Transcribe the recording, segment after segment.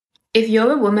If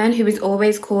you're a woman who is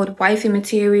always called wifey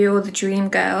material, the dream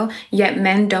girl, yet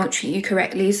men don't treat you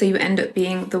correctly, so you end up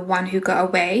being the one who got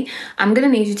away, I'm going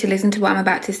to need you to listen to what I'm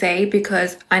about to say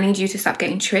because I need you to stop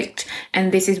getting tricked,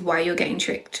 and this is why you're getting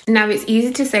tricked. Now, it's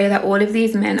easy to say that all of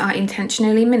these men are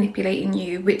intentionally manipulating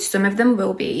you, which some of them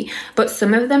will be, but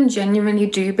some of them genuinely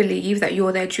do believe that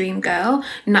you're their dream girl,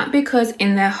 not because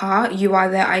in their heart you are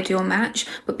their ideal match,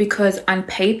 but because on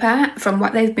paper, from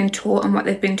what they've been taught and what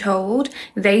they've been told,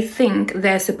 they think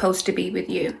they're supposed to be with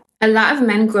you. A lot of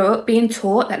men grow up being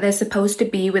taught that they're supposed to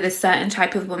be with a certain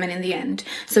type of woman in the end.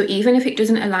 So even if it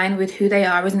doesn't align with who they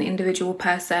are as an individual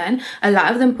person, a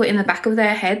lot of them put in the back of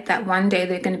their head that one day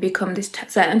they're going to become this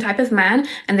certain type of man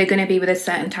and they're going to be with a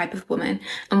certain type of woman.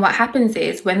 And what happens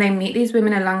is when they meet these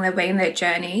women along their way in their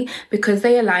journey, because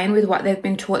they align with what they've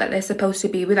been taught that they're supposed to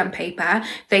be with on paper,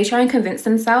 they try and convince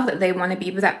themselves that they want to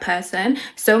be with that person,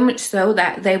 so much so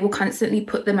that they will constantly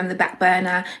put them on the back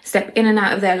burner, step in and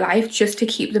out of their life just to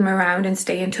keep them around and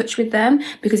stay in touch with them,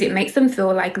 because it makes them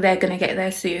feel like they're going to get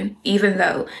there soon, even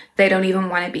though they don't even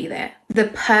want to be there. The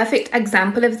perfect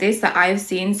example of this that I've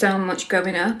seen so much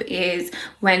growing up is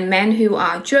when men who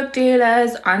are drug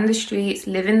dealers on the streets,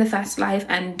 living the fast life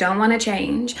and don't want to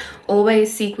change,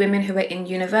 always seek women who are in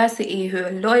university, who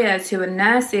are lawyers, who are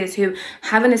nurses, who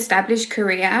have an established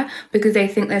career because they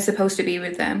think they're supposed to be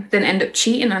with them, then end up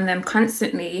cheating on them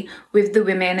constantly with the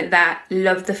women that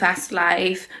love the fast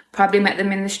life, probably met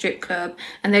them in the strip club.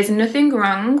 And there's nothing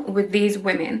wrong with these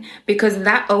women because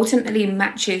that ultimately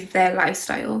matches their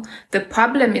lifestyle. The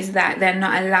problem is that they're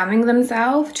not allowing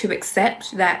themselves to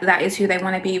accept that that is who they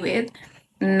want to be with,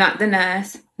 not the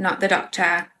nurse, not the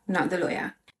doctor, not the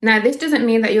lawyer. Now, this doesn't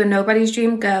mean that you're nobody's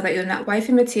dream girl, that you're not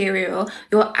wifey material.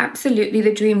 You're absolutely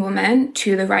the dream woman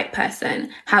to the right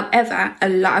person. However, a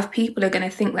lot of people are going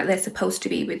to think that they're supposed to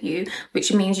be with you,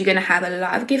 which means you're going to have a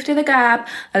lot of gift of the gab,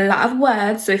 a lot of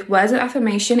words. So if words of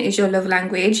affirmation is your love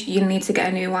language, you need to get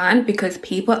a new one because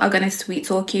people are going to sweet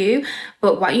talk you.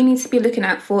 But what you need to be looking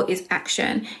out for is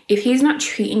action. If he's not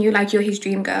treating you like you're his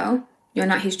dream girl, you're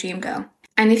not his dream girl.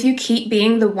 And if you keep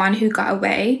being the one who got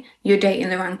away, you're dating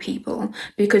the wrong people,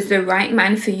 because the right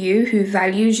man for you, who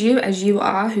values you as you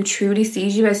are, who truly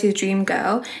sees you as his dream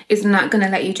girl, is not going to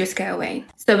let you just get away.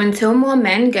 So until more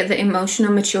men get the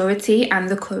emotional maturity and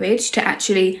the courage to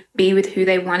actually be with who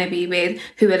they want to be with,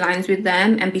 who aligns with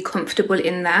them, and be comfortable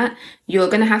in that, you're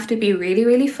going to have to be really,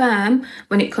 really firm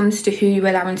when it comes to who you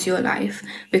allow into your life,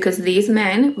 because these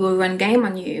men will run game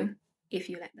on you if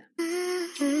you let them.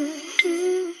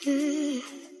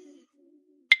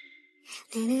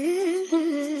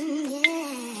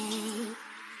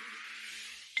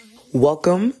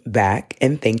 Welcome back,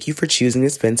 and thank you for choosing to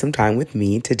spend some time with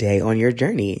me today on your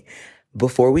journey.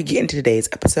 Before we get into today's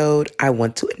episode, I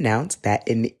want to announce that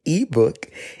an ebook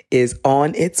is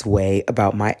on its way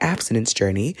about my abstinence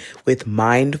journey with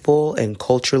mindful and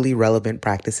culturally relevant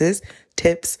practices,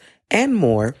 tips, and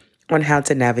more on how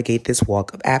to navigate this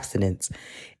walk of abstinence.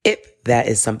 If that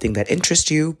is something that interests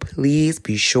you, please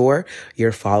be sure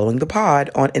you're following the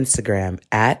pod on Instagram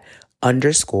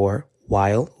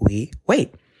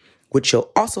 @_while-we-wait, which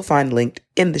you'll also find linked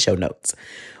in the show notes.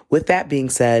 With that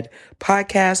being said,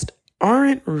 podcasts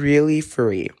aren't really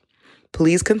free.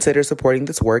 Please consider supporting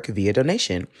this work via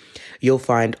donation. You'll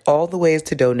find all the ways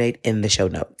to donate in the show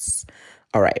notes.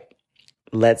 All right,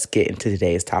 let's get into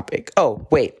today's topic. Oh,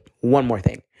 wait, one more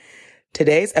thing.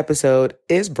 Today's episode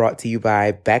is brought to you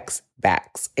by Bex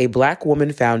Backs, a Black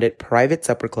woman-founded private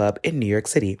supper club in New York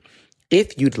City.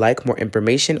 If you'd like more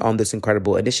information on this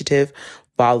incredible initiative,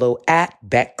 follow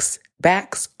 @Bex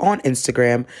Backs on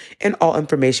Instagram, and all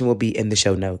information will be in the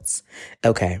show notes.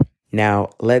 Okay, now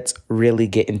let's really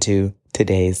get into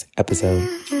today's episode.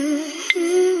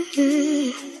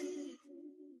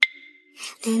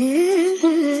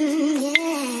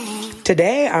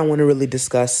 Today, I want to really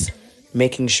discuss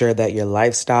making sure that your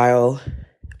lifestyle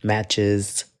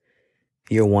matches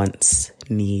your wants,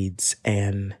 needs,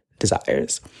 and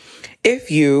desires. If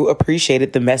you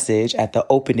appreciated the message at the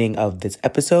opening of this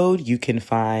episode, you can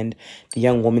find the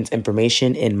young woman's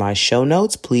information in my show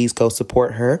notes. Please go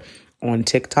support her on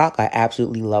TikTok. I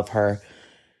absolutely love her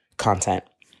content.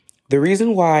 The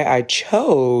reason why I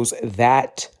chose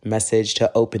that message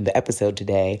to open the episode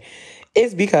today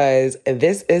is because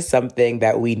this is something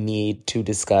that we need to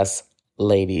discuss,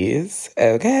 ladies.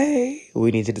 Okay?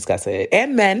 We need to discuss it.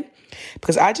 And men,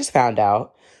 because I just found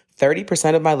out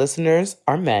 30% of my listeners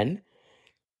are men.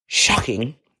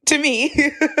 Shocking to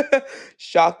me.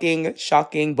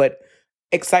 Shocking, but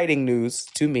exciting news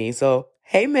to me. So,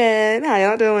 hey men, how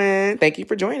y'all doing? Thank you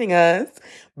for joining us.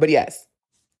 But yes,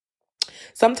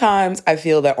 sometimes I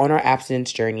feel that on our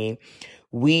abstinence journey,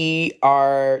 We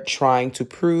are trying to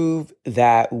prove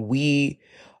that we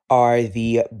are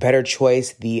the better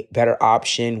choice, the better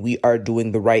option. We are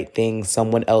doing the right thing.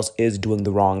 Someone else is doing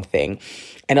the wrong thing.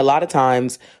 And a lot of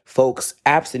times, folks'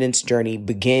 abstinence journey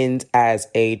begins as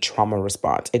a trauma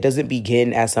response. It doesn't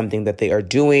begin as something that they are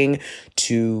doing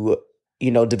to,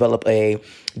 develop a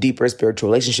deeper spiritual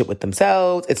relationship with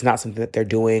themselves. It's not something that they're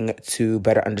doing to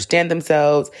better understand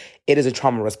themselves. It is a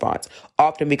trauma response,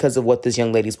 often because of what this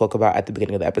young lady spoke about at the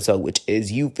beginning of the episode, which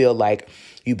is you feel like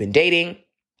you've been dating,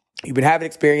 you've been having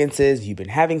experiences, you've been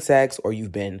having sex, or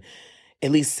you've been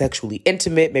at least sexually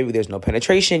intimate. Maybe there's no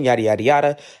penetration, yada, yada,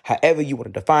 yada. However you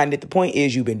want to define it. The point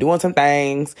is you've been doing some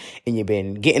things and you've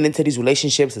been getting into these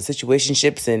relationships and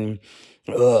situationships and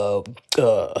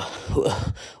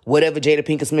whatever Jada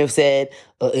Pinkett Smith said,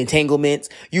 entanglements.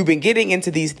 You've been getting into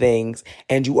these things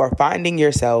and you are finding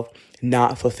yourself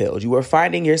not fulfilled. You are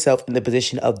finding yourself in the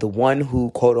position of the one who,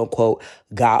 quote unquote,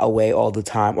 got away all the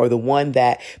time, or the one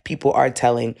that people are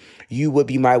telling, you would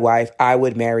be my wife, I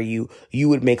would marry you, you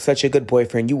would make such a good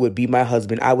boyfriend, you would be my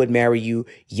husband, I would marry you.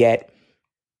 Yet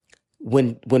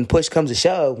when push comes to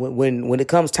shove, when it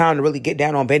comes time to really get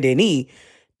down on bended knee,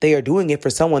 they are doing it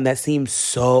for someone that seems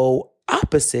so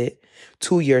opposite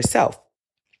to yourself.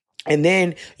 And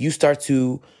then you start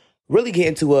to really get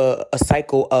into a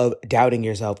cycle of doubting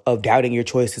yourself, of doubting your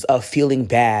choices, of feeling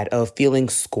bad, of feeling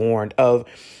scorned, of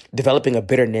developing a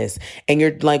bitterness. And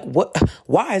you're like, what?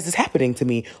 Why is this happening to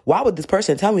me? Why would this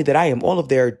person tell me that I am all of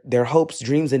their hopes,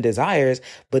 dreams, and desires,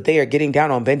 but they are getting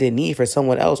down on bended knee for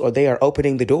someone else, or they are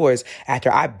opening the doors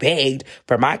after I begged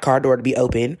for my car door to be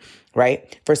open,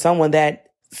 right? For someone that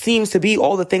seems to be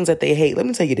all the things that they hate. Let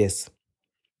me tell you this.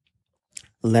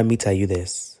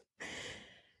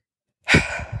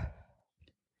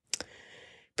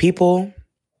 People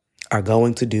are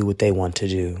going to do what they want to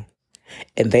do,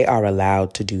 and they are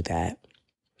allowed to do that.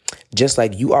 Just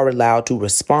like you are allowed to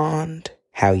respond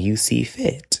how you see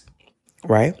fit,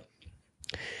 right?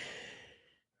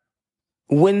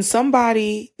 When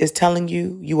somebody is telling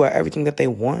you you are everything that they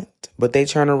want, but they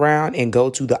turn around and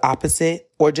go to the opposite,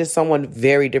 or just someone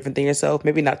very different than yourself,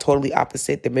 maybe not totally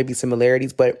opposite, there may be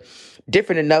similarities, but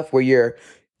different enough where you're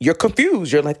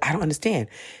confused. You're like, I don't understand.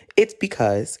 It's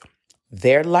because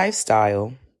their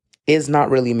lifestyle is not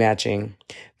really matching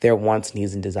their wants,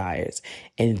 needs, and desires.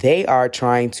 And they are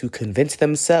trying to convince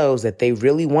themselves that they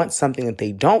really want something that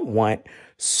they don't want,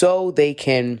 so they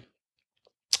can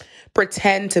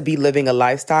pretend to be living a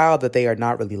lifestyle that they are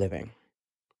not really living.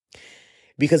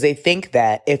 Because they think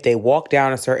that if they walk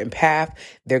down a certain path,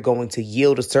 they're going to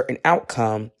yield a certain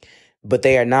outcome, but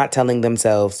they are not telling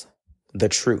themselves the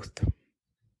truth.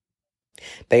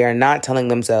 They are not telling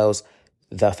themselves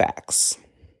the facts.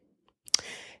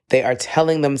 They are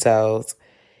telling themselves,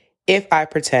 if I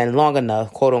pretend long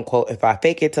enough, quote unquote, if I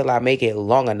fake it till I make it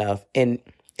long enough in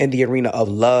the arena of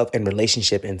love and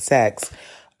relationship and sex,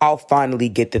 I'll finally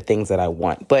get the things that I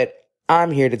want. But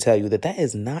I'm here to tell you that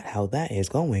is not how that is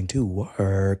going to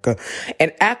work.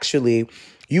 And actually,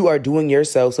 you are doing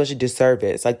yourself such a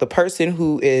disservice. Like the person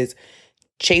who is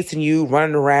chasing you,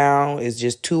 running around, is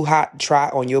just too hot to try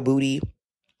on your booty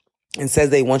and says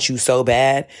they want you so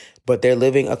bad, but they're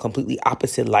living a completely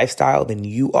opposite lifestyle than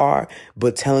you are,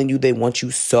 but telling you they want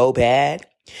you so bad,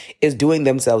 is doing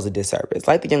themselves a disservice.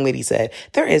 Like the young lady said,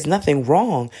 there is nothing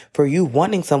wrong for you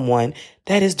wanting someone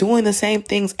that is doing the same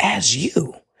things as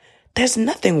you. There's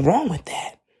nothing wrong with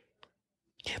that.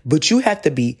 But you have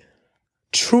to be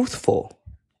truthful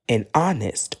and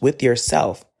honest with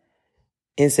yourself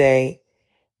and say,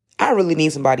 I really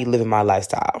need somebody living my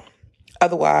lifestyle.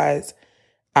 Otherwise,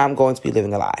 I'm going to be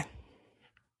living a lie.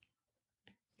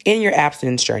 In your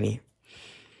abstinence journey,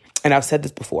 and I've said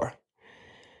this before,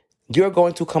 you're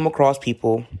going to come across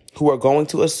people who are going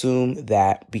to assume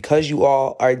that because you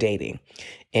all are dating,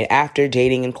 and after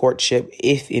dating and courtship,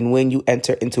 if and when you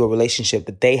enter into a relationship,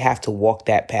 that they have to walk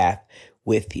that path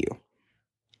with you.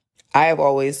 I have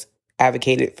always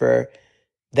advocated for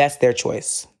that's their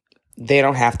choice. They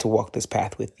don't have to walk this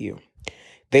path with you.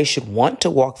 They should want to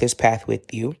walk this path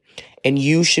with you, and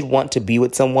you should want to be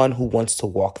with someone who wants to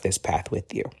walk this path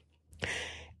with you.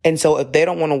 And so if they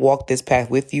don't want to walk this path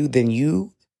with you, then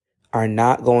you are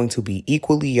not going to be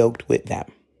equally yoked with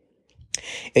them.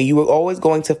 And you are always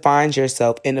going to find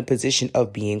yourself in a position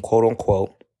of being, quote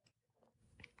unquote,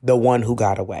 the one who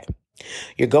got away.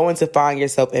 You're going to find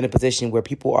yourself in a position where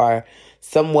people are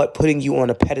somewhat putting you on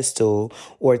a pedestal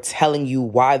or telling you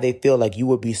why they feel like you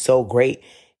would be so great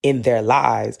in their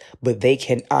lives, but they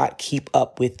cannot keep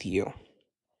up with you.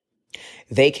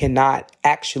 They cannot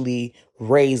actually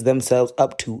raise themselves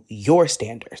up to your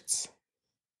standards.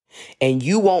 And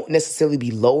you won't necessarily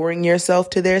be lowering yourself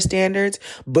to their standards,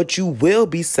 but you will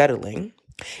be settling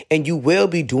and you will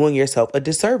be doing yourself a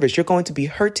disservice. You're going to be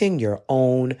hurting your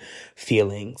own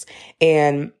feelings.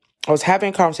 And I was having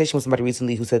a conversation with somebody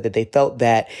recently who said that they felt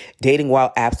that dating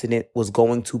while abstinent was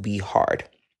going to be hard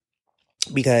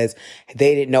because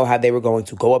they didn't know how they were going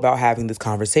to go about having this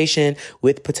conversation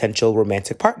with potential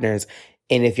romantic partners.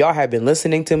 And if y'all have been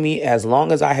listening to me as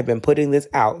long as I have been putting this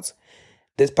out,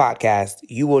 this podcast,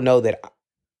 you will know that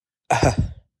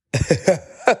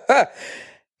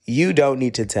you don't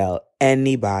need to tell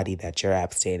anybody that you're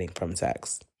abstaining from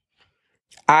sex.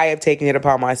 I have taken it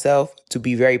upon myself to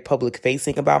be very public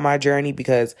facing about my journey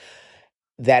because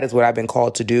that is what I've been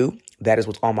called to do. That is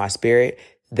what's on my spirit.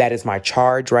 That is my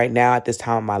charge right now at this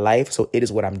time of my life. So it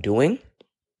is what I'm doing.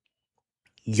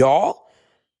 Y'all,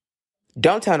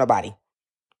 don't tell nobody.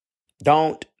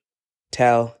 Don't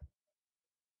tell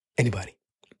anybody.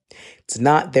 It's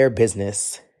not their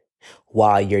business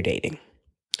while you're dating.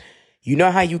 You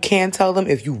know how you can tell them?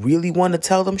 If you really want to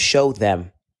tell them, show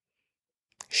them.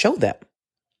 Show them.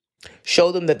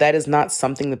 Show them that that is not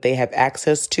something that they have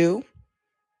access to.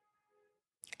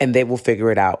 And they will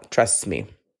figure it out. Trust me.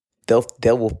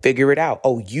 They will figure it out.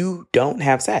 Oh, you don't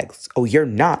have sex. Oh, you're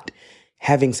not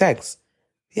having sex.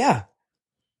 Yeah.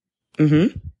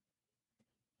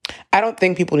 I don't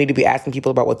think people need to be asking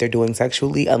people about what they're doing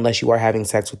sexually unless you are having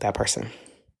sex with that person.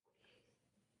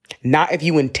 Not if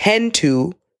you intend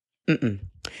to.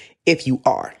 If you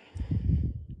are.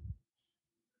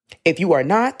 If you are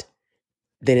not,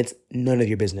 then it's none of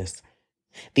your business.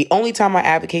 The only time I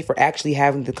advocate for actually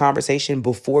having the conversation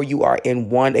before you are in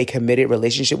a committed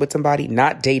relationship with somebody,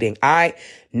 not dating. A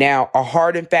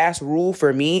hard and fast rule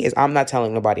for me is I'm not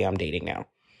telling nobody I'm dating now.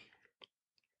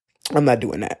 I'm not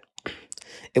doing that.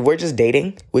 If we're just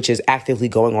dating, which is actively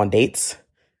going on dates,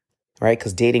 right?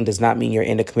 Because dating does not mean you're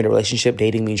in a committed relationship.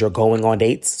 Dating means you're going on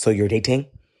dates. So you're dating.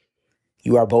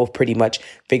 You are both pretty much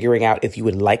figuring out if you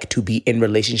would like to be in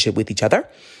relationship with each other.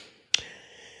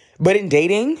 But in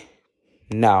dating,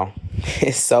 no,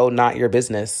 it's so not your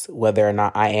business whether or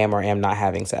not I am or am not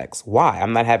having sex. Why?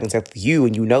 I'm not having sex with you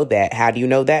and you know that. How do you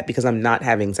know that? Because I'm not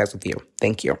having sex with you.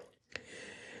 Thank you.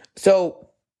 So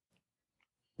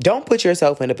don't put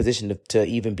yourself in a position to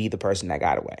even be the person that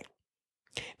got away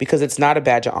because it's not a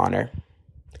badge of honor.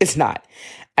 It's not.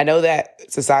 I know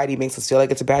that society makes us feel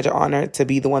like it's a badge of honor to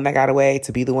be the one that got away,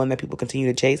 to be the one that people continue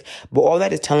to chase. But all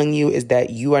that is telling you is that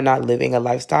you are not living a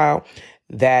lifestyle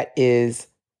that is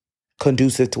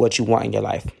conducive to what you want in your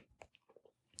life.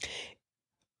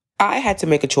 I had to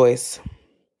make a choice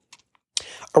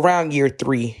around year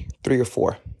three or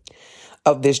four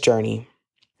of this journey.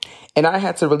 And I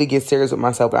had to really get serious with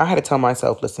myself. I had to tell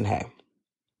myself, listen,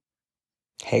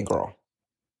 hey girl,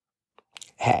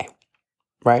 hey,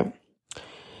 right?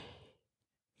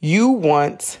 You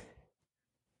want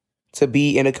to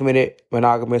be in a committed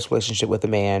monogamous relationship with a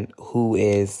man who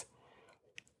is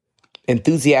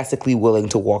enthusiastically willing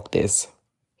to walk this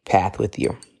path with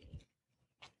you.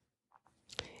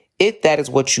 If that is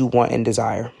what you want and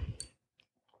desire,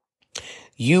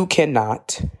 you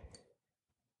cannot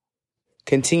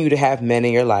continue to have men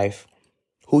in your life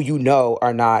who you know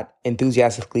are not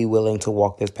enthusiastically willing to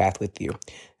walk this path with you,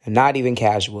 and not even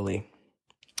casually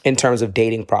in terms of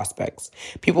dating prospects.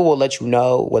 People will let you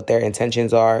know what their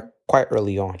intentions are quite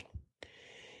early on.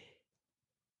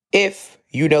 If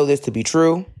you know this to be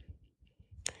true,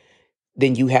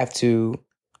 then you have to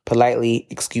politely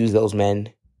excuse those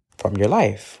men from your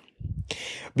life.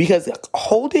 Because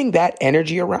holding that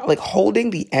energy around, like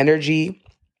holding the energy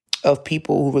of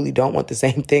people who really don't want the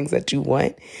same things that you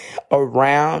want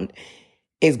around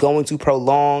is going to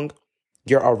prolong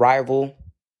your arrival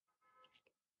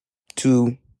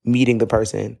to meeting the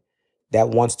person that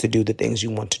wants to do the things you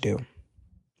want to do,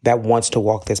 that wants to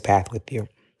walk this path with you.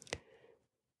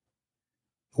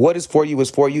 What is for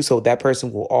you, so that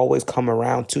person will always come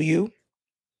around to you.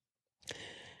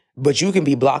 But you can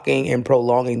be blocking and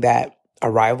prolonging that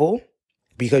arrival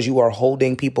because you are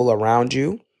holding people around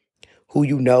you who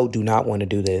you know do not want to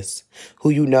do this, who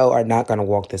you know are not going to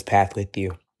walk this path with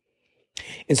you.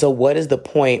 And so what is the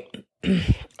point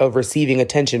of receiving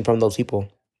attention from those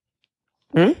people?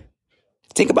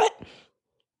 Think about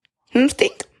it.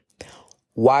 Think.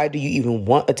 Why do you even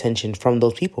want attention from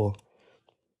those people?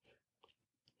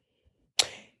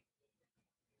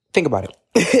 Think about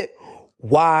it.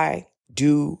 Why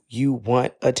do you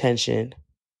want attention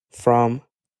from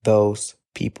those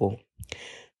people?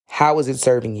 How is it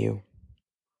serving you?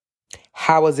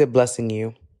 How is it blessing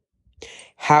you?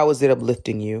 How is it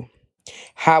uplifting you?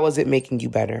 How is it making you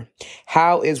better?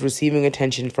 How is receiving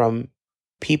attention from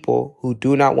people who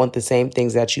do not want the same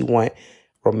things that you want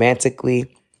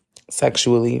romantically,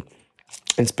 sexually,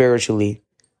 and spiritually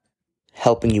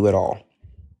helping you at all.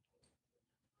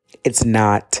 It's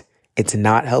not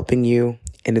helping you,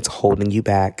 and it's holding you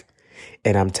back.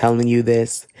 And I'm telling you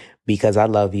this because I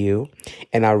love you,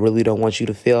 and I really don't want you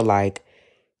to feel like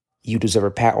you deserve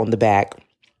a pat on the back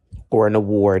or an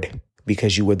award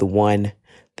because you were the one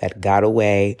that got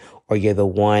away, or you're the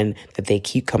one that they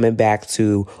keep coming back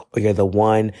to, or you're the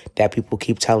one that people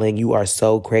keep telling you are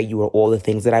so great, you are all the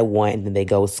things that I want, and then they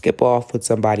go skip off with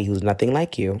somebody who's nothing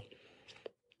like you.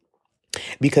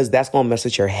 Because that's going to mess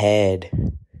with your head.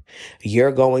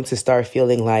 You're going to start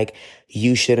feeling like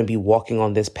you shouldn't be walking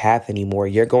on this path anymore.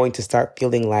 You're going to start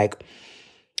feeling like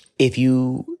if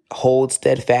you hold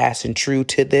steadfast and true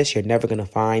to this, you're never going to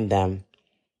find them.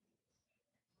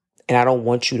 And I don't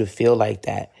want you to feel like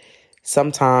that.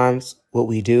 Sometimes what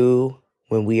we do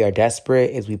when we are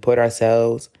desperate is we put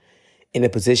ourselves in a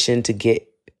position to get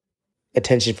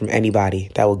attention from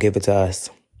anybody that will give it to us.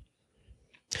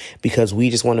 Because we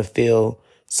just want to feel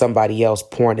somebody else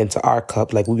pouring into our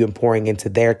cup like we've been pouring into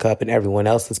their cup and everyone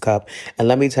else's cup. And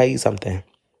let me tell you something.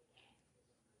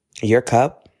 Your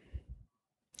cup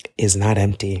is not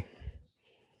empty.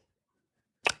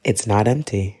 It's not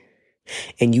empty.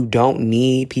 And you don't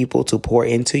need people to pour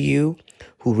into you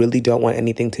who really don't want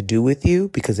anything to do with you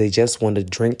because they just want to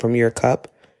drink from your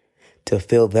cup to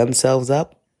fill themselves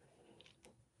up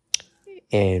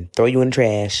and throw you in the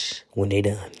trash when they're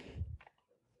done.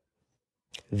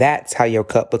 That's how your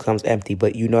cup becomes empty.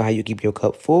 But you know how you keep your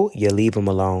cup full? You leave them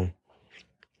alone.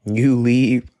 You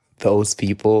leave those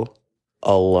people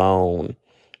alone.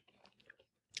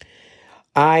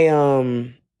 I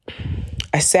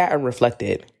sat and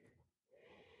reflected.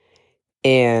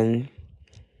 And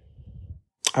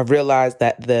I realized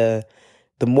that the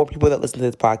more people that listen to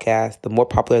this podcast, the more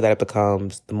popular that it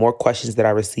becomes, the more questions that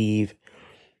I receive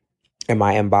in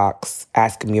my inbox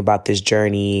asking me about this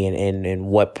journey and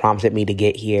what prompted me to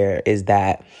get here, is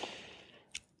that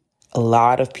a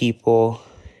lot of people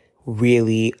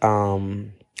really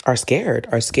are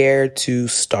scared to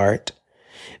start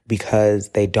because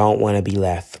they don't want to be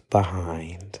left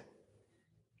behind.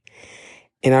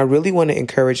 And I really want to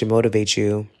encourage and motivate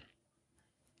you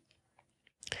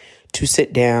to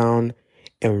sit down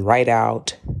and write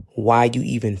out why you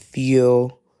even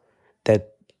feel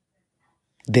that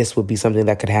this would be something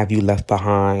that could have you left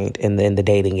behind in the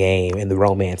dating game, in the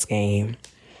romance game.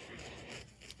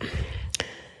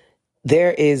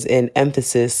 There is an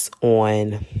emphasis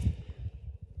on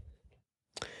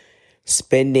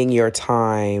spending your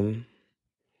time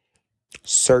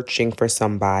searching for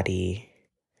somebody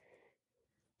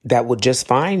that would just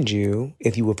find you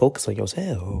if you would focus on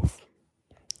yourself.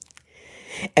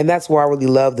 And that's why I really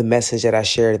love the message that I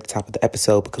shared at the top of the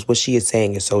episode, because what she is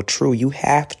saying is so true. You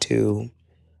have to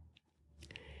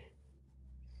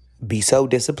be so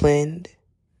disciplined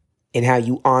in how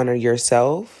you honor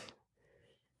yourself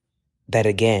that,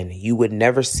 again, you would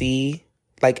never see,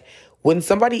 like, when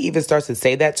somebody even starts to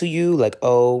say that to you, like,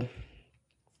 oh,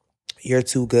 you're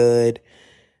too good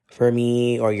for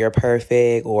me, or you're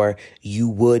perfect, or you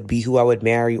would be who I would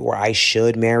marry, or I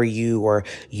should marry you, or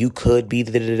you could be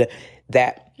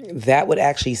that would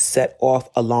actually set off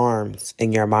alarms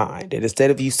in your mind. And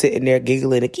instead of you sitting there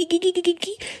giggling and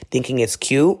thinking it's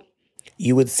cute,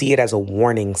 you would see it as a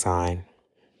warning sign.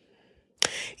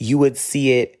 You would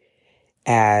see it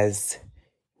as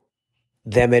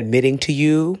them admitting to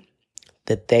you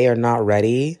that they are not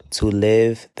ready to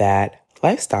live that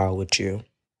lifestyle with you.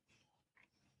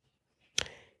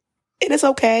 And it's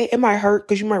okay. It might hurt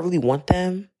because you might really want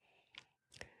them,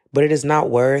 but it is not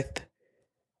worth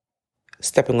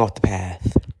stepping off the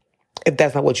path if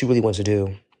that's not what you really want to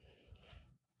do.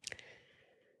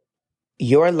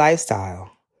 Your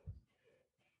lifestyle,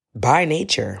 by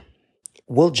nature,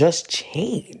 will just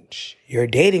change. Your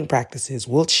dating practices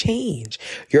will change.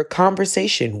 Your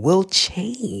conversation will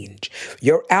change.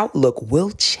 Your outlook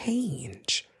will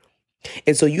change.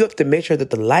 And so you have to make sure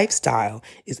that the lifestyle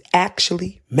is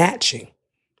actually matching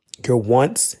your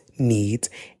wants, needs,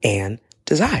 and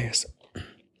desires.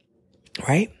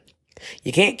 Right?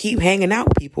 You can't keep hanging out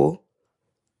with people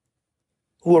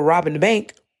who are robbing the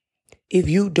bank if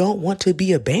you don't want to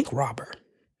be a bank robber.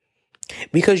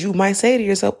 Because you might say to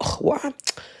yourself, oh, well,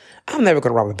 I'm never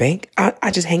going to rob a bank.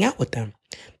 I just hang out with them.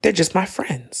 They're just my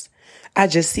friends. I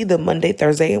just see them Monday,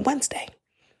 Thursday, and Wednesday.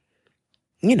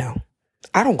 You know,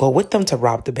 I don't go with them to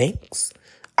rob the banks.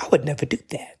 I would never do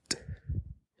that.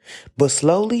 But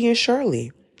slowly and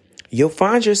surely, you'll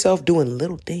find yourself doing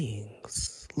little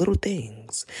things. Little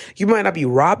things. You might not be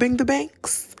robbing the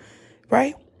banks,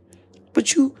 right?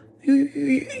 But you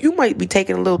You might be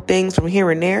taking little things from here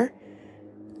and there,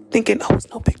 thinking, oh, it's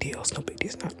no big deal. It's no big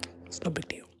deal. It's no big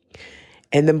deal.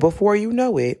 And then before you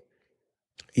know it,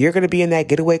 you're going to be in that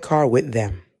getaway car with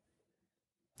them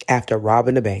after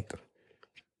robbing the bank.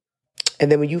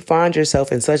 And then when you find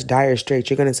yourself in such dire straits,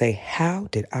 you're going to say, how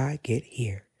did I get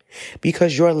here?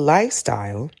 Because your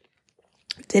lifestyle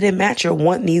didn't match your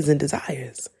want, needs, and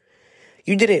desires.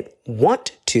 You didn't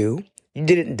want to, you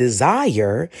didn't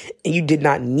desire, and you did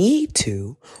not need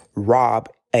to rob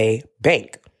a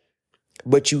bank.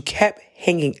 But you kept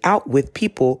hanging out with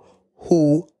people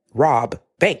who rob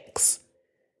banks.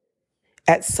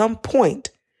 At some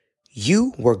point,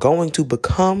 you were going to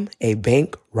become a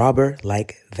bank robber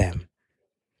like them.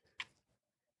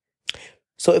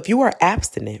 So if you are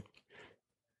abstinent,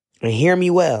 and hear me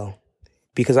well,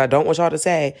 because I don't want y'all to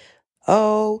say,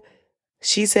 oh,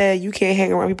 she said you can't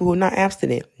hang around people who are not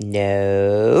abstinent.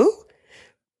 No.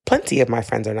 Plenty of my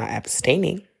friends are not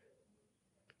abstaining.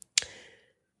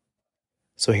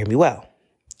 So hear me well.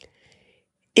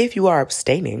 If you are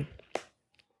abstaining,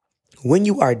 when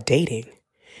you are dating,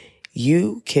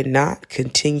 you cannot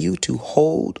continue to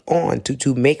hold on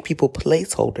to make people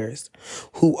placeholders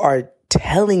who are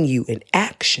telling you in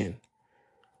action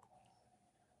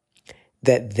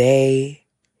that they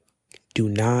do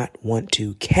not want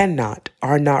to, cannot,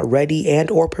 are not ready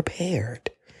and or prepared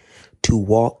to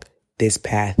walk this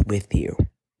path with you.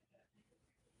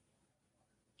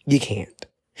 You can't.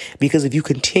 Because if you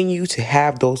continue to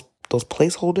have those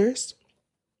placeholders,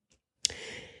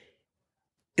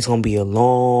 it's going to be a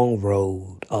long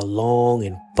road, a long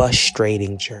and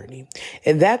frustrating journey.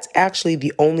 And that's actually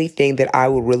the only thing that I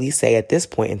will really say at this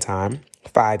point in time,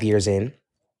 5 years in,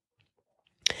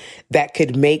 that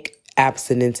could make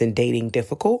abstinence and dating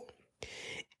difficult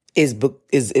is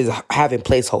having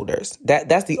placeholders.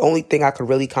 That's the only thing I could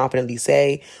really confidently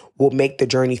say will make the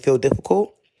journey feel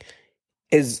difficult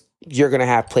is you're going to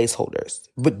have placeholders.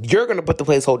 But you're going to put the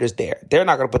placeholders there. They're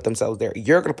not going to put themselves there.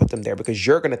 You're going to put them there because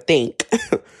you're going to think,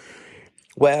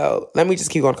 well, let me just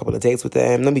keep going a couple of dates with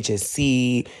them. Let me just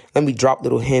see. Let me drop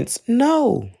little hints.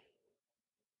 No,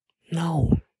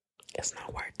 it's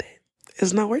not worth it.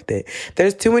 It's not worth it.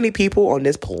 There's too many people on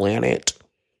this planet,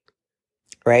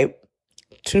 right?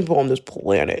 Too many people on this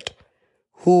planet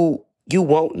who you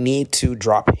won't need to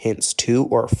drop hints to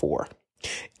or for.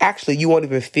 Actually, you won't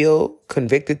even feel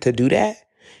convicted to do that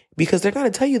because they're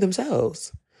going to tell you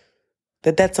themselves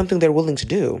that that's something they're willing to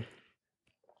do.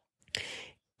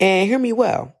 And hear me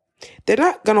well. They're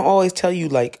not going to always tell you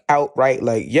like outright,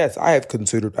 like, yes, I have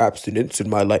considered abstinence in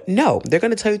my life. No, they're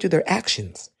going to tell you through their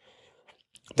actions.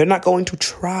 They're not going to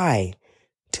try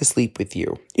to sleep with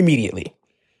you immediately.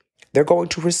 They're going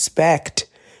to respect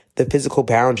the physical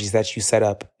boundaries that you set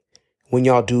up when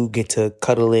y'all do get to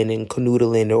cuddling and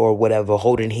canoodling or whatever,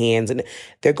 holding hands. And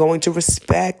they're going to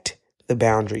respect the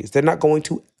boundaries. They're not going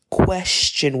to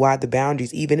question why the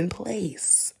boundaries even in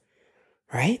place,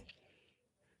 right?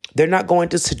 They're not going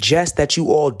to suggest that you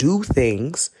all do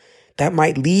things that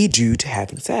might lead you to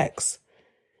having sex.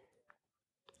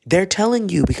 They're telling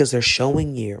you because they're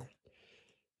showing you.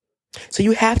 So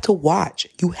you have to watch.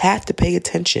 You have to pay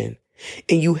attention.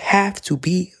 And you have to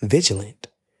be vigilant.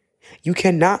 You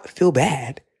cannot feel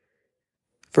bad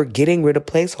for getting rid of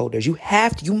placeholders.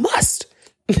 You must.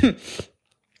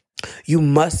 You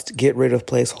must get rid of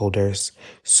placeholders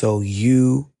so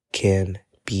you can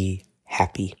be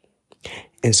happy.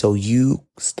 And so you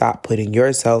stop putting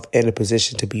yourself in a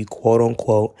position to be, quote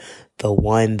unquote, the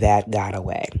one that got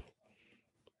away.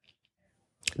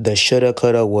 The shoulda,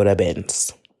 coulda, woulda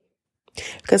beens.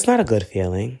 Because it's not a good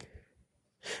feeling.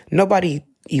 Nobody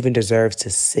even deserves to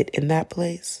sit in that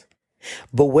place.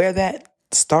 But where that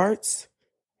starts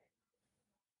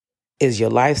is your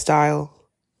lifestyle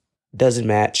doesn't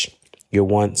match your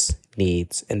wants,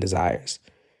 needs, and desires.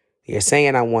 You're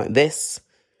saying I want this.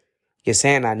 You're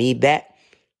saying I need that.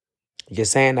 You're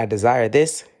saying I desire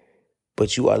this.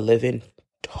 But you are living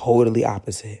totally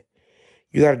opposite.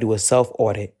 You got to do a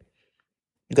self-audit.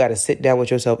 You got to sit down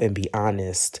with yourself and be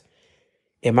honest.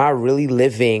 Am I really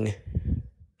living?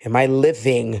 Am I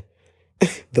living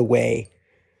the way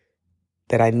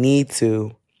that I need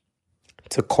to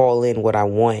call in what I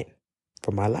want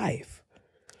for my life?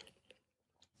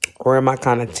 Or am I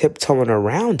kind of tiptoeing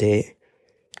around it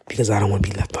because I don't want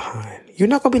to be left behind? You're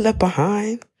not going to be left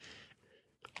behind.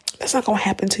 That's not going to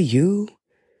happen to you.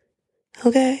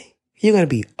 Okay? You're going to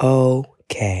be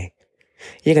okay.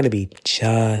 You're going to be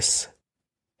just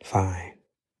fine.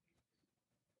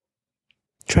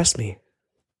 Trust me.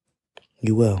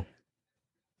 You will.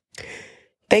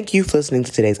 Thank you for listening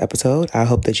to today's episode. I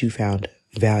hope that you found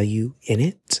value in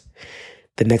it.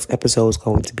 The next episode is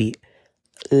going to be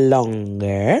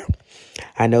longer.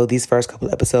 I know these first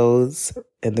couple episodes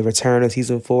and the return of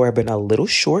season 4 have been a little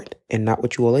short and not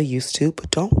what you all are used to,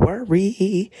 but don't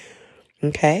worry.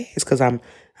 Okay? It's because I'm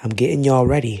getting y'all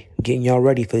ready. Getting y'all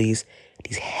ready for these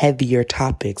heavier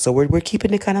topics. So we're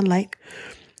keeping it kind of light.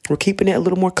 We're keeping it a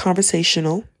little more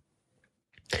conversational.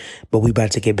 But we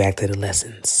about to get back to the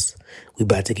lessons.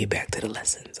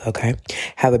 Okay?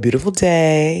 Have a beautiful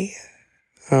day.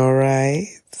 All right.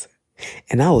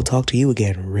 And I will talk to you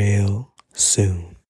again real soon.